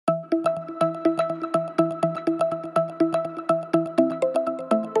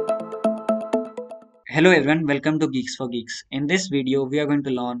Hello everyone, welcome to Geeks for Geeks. In this video, we are going to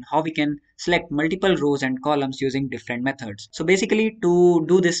learn how we can select multiple rows and columns using different methods. So basically, to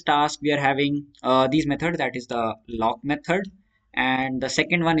do this task, we are having these methods, that is the lock method, and the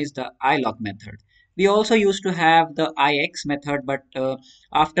second one is the iloc method. We also used to have the ix method, but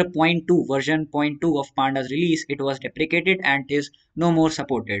after version point 2 of Pandas release, it was deprecated and is no more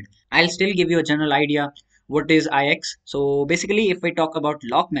supported. I'll still give you a general idea what is ix. So basically, if we talk about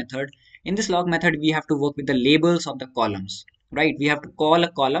lock method, in this log method, we have to work with the labels of the columns, right? We have to call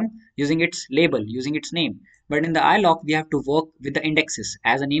a column using its label, using its name. But in the iloc, we have to work with the indexes.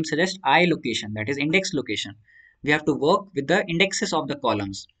 As the name suggests, I location, that is index location. We have to work with the indexes of the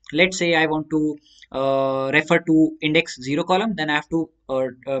columns. Let's say I want to refer to index 0 column, then I have to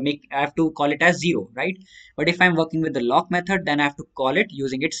call it as 0, right? But if I'm working with the lock method, then I have to call it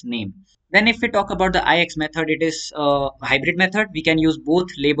using its name. Then if we talk about the ix method, it is a hybrid method. We can use both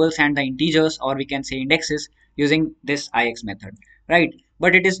labels and the integers, or we can say indexes, using this ix method, right?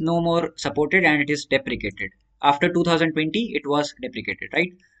 But it is no more supported and it is deprecated. After 2020, it was deprecated,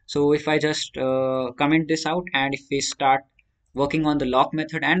 right? So if I just comment this out, and if we start working on the lock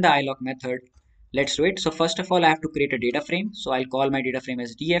method and the iloc method, let's do it. So first of all, I have to create a data frame. So I'll call my data frame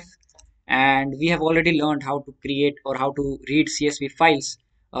as df, and we have already learned how to create or how to read CSV files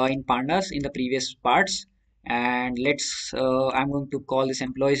in pandas in the previous parts. And I'm going to call this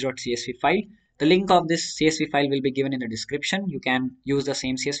employees.csv file. The link of this CSV file will be given in the description. You can use the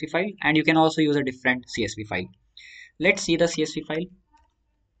same CSV file, and you can also use a different CSV file. Let's see the CSV file.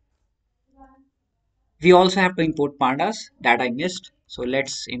 We also have to import pandas that I missed. So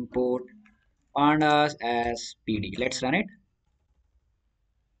let's import pandas as pd. Let's run it.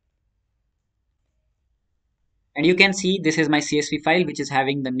 And you can see this is my CSV file, which is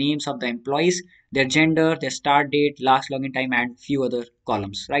having the names of the employees, their gender, their start date, last login time, and few other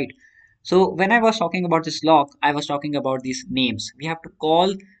columns, right? So when I was talking about this log, I was talking about these names. We have to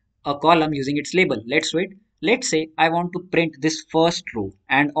call a column using its label. Let's do it. Let's say I want to print this first row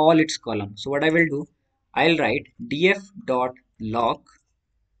and all its columns. So what I will do, I'll write df.log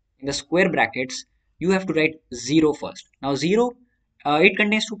in the square brackets. You have to write 0 first. Now 0, it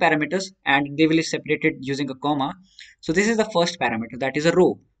contains two parameters and they will be separated using a comma. So this is the first parameter, that is a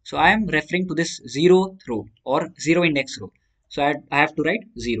row. So I am referring to this 0th row or 0 index row. So I have to write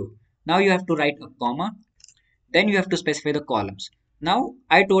 0. Now you have to write a comma, then you have to specify the columns. Now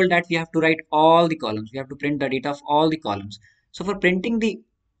I told that we have to write all the columns. We have to print the data of all the columns. So for printing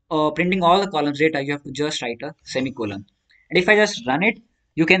all the columns data, you have to just write a semicolon. And if I just run it,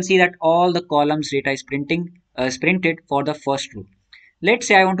 you can see that all the columns data is printed for the first row. Let's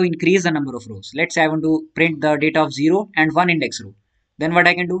say I want to increase the number of rows. Let's say I want to print the data of 0 and 1 index row. Then what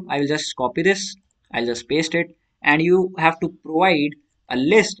I can do, I will just copy this, I'll just paste it, and you have to provide a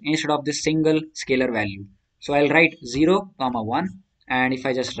list instead of this single scalar value. So I'll write 0, comma 1, and if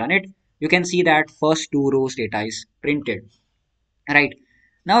I just run it, you can see that first two rows data is printed, right?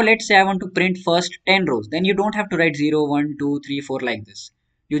 Now let's say I want to print first 10 rows. Then you don't have to write 0, 1, 2, 3, 4 like this.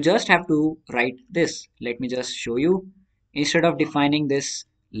 You just have to write this. Let me just show you. Instead of defining this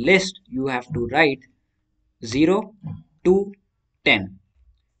list, you have to write 0 to 10,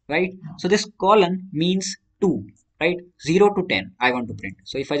 right? So this column means 2, right? 0 to 10 I want to print.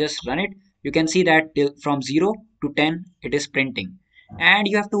 So if I just run it, you can see that from 0 to 10 it is printing. And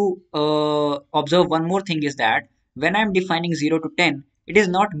you have to observe one more thing, is that when I'm defining 0 to 10, it is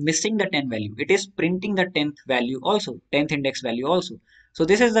not missing the 10 value. It is printing the 10th value also, 10th index value also. So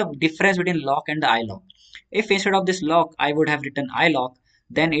this is the difference between lock and the iloc. If instead of this lock I would have written iloc,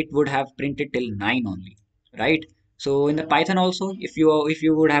 then it would have printed till 9 only, right? So in the Python also, if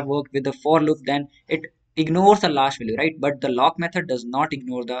you would have worked with the for loop, then it ignores the last value, right? But the lock method does not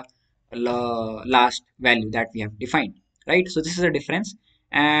ignore the last value that we have defined, right? So this is a difference,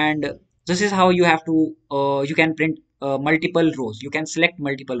 and this is how you can print multiple rows. You can select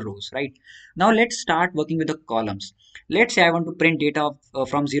multiple rows, right? Now let's start working with the columns. Let's say I want to print data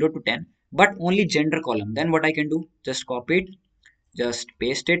from 0 to 10, but only gender column. Then what I can do? Just copy it, just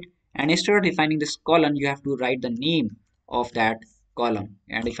paste it, and instead of defining this column, you have to write the name of that column.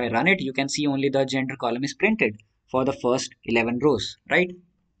 And if I run it, you can see only the gender column is printed for the first 11 rows, right?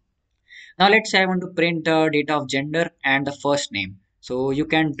 Now let's say I want to print the data of gender and the first name. So you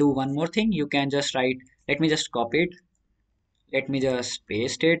can do one more thing. You can just write, let me just copy it, let me just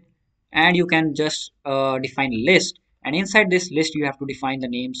paste it, and you can just define a list, and inside this list you have to define the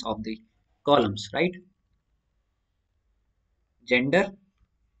names of the columns, right? Gender,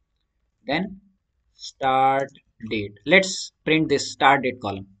 then start date. Let's print this start date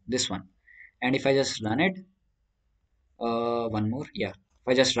column, this one. And if I just run it, one more, yeah. If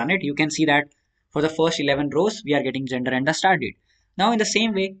I just run it, you can see that For the first 11 rows, we are getting gender and the start date. Now, in the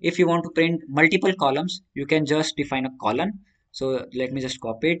same way, if you want to print multiple columns, you can just define a column. So let me just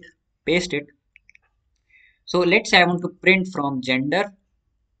copy it, paste it. So let's say I want to print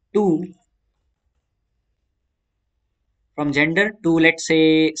to from gender to let's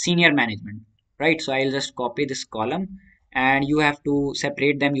say senior management, right? So I'll just copy this column and you have to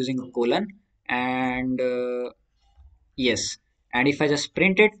separate them using a colon and yes. And if I just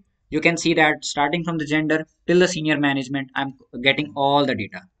print it, you can see that starting from the gender till the senior management, I'm getting all the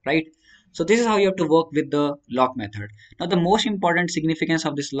data, right? So this is how you have to work with the lock method. Now, the most important significance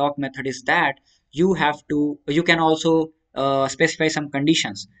of this lock method is that you can also specify some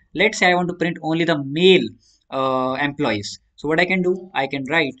conditions. Let's say I want to print only the male employees. So what I can do, I can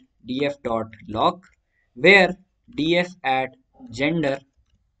write df.lock where df at gender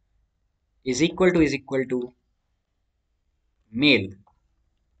is equal to male,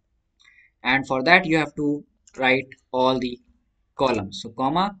 and for that you have to write all the columns. So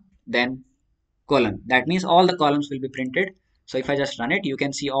comma, then colon, that means all the columns will be printed. So if I just run it, you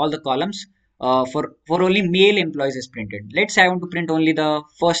can see all the columns for only male employees is printed. Let's say I want to print only the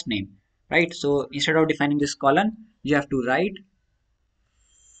first name, right? So instead of defining this column, you have to write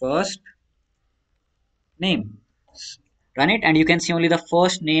first name, run it, and you can see only the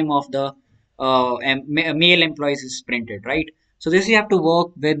first name of the male employees is printed, right? So this you have to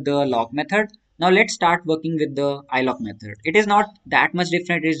work with the lock method. Now let's start working with the iloc method. It is not that much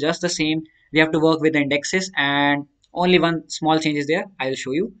different, it is just the same. We have to work with the indexes and only one small change is there. I'll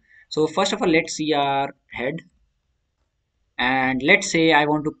show you. So first of all, let's see our head, and let's say I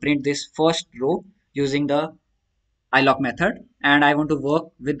want to print this first row using the iloc method, and I want to work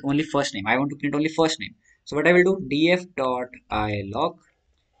with only first name. I want to print only first name. So what I will do, df dot iloc,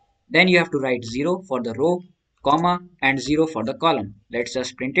 then you have to write 0 for the row, comma, and 0 for the column. Let's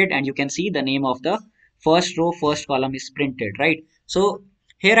just print it, and you can see the name of the first row, first column is printed, right? So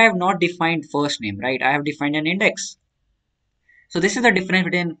here I have not defined first name, right? I have defined an index. So this is the difference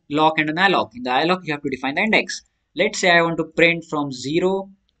between lock and an iloc. In the iloc, you have to define the index. Let's say I want to print from 0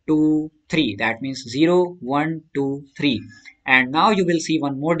 to 3. That means 0, 1, 2, 3. And now you will see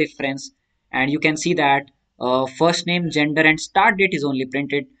one more difference. And you can see that first name, gender, and start date is only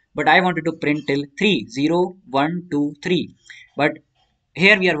printed. But I wanted to print till 3, 0, 1, 2, 3. But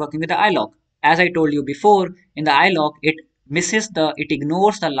here we are working with the iloc. As I told you before, in the iloc, it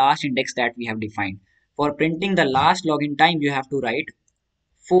ignores the last index that we have defined. For printing the last login time, you have to write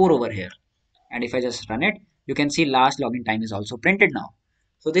 4 over here. And if I just run it, you can see last login time is also printed now.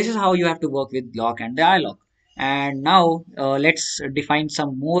 So this is how you have to work with lock and the iloc. And now let's define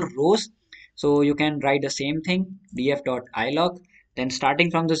some more rows. So you can write the same thing, df.iloc, then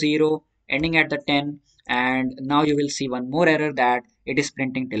starting from the 0, ending at the 10, and now you will see one more error that it is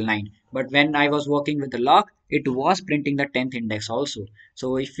printing till 9. But when I was working with the lock, it was printing the 10th index also.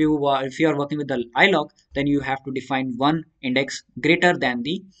 So if you are working with the iloc, then you have to define one index greater than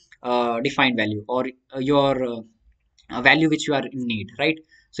the defined value, or your value which you are in need, right?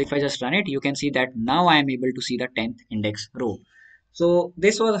 So if I just run it, you can see that now I am able to see the 10th index row. So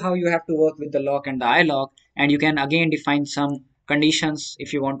this was how you have to work with the lock and the iloc, and you can again define some conditions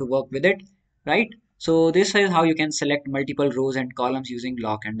if you want to work with it, right? So this is how you can select multiple rows and columns using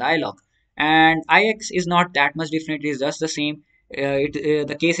lock and the iloc. And ix is not that much different, it is just the same.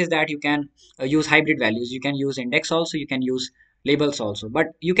 The case is that you can use hybrid values. You can use index also, you can use labels also, but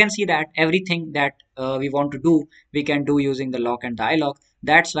you can see that everything that we want to do, we can do using the lock and the iloc.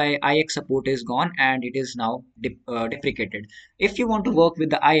 That's why ix support is gone and it is now deprecated. If you want to work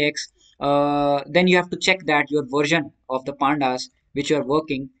with the ix, then you have to check that your version of the pandas which you are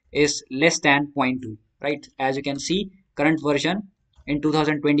working is less than zero point 0.2, right? As you can see, current version in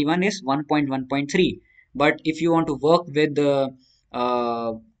 2021 is 1.1.3. But if you want to work with the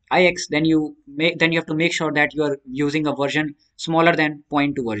uh, ix, then you have to make sure that you are using a version smaller than zero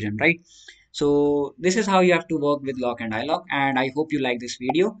point 0.2 version, right? So this is how you have to work with lock and iloc, and I hope you like this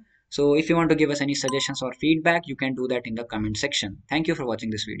video. So if you want to give us any suggestions or feedback, you can do that in the comment section. Thank you for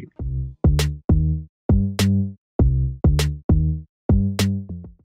watching this video.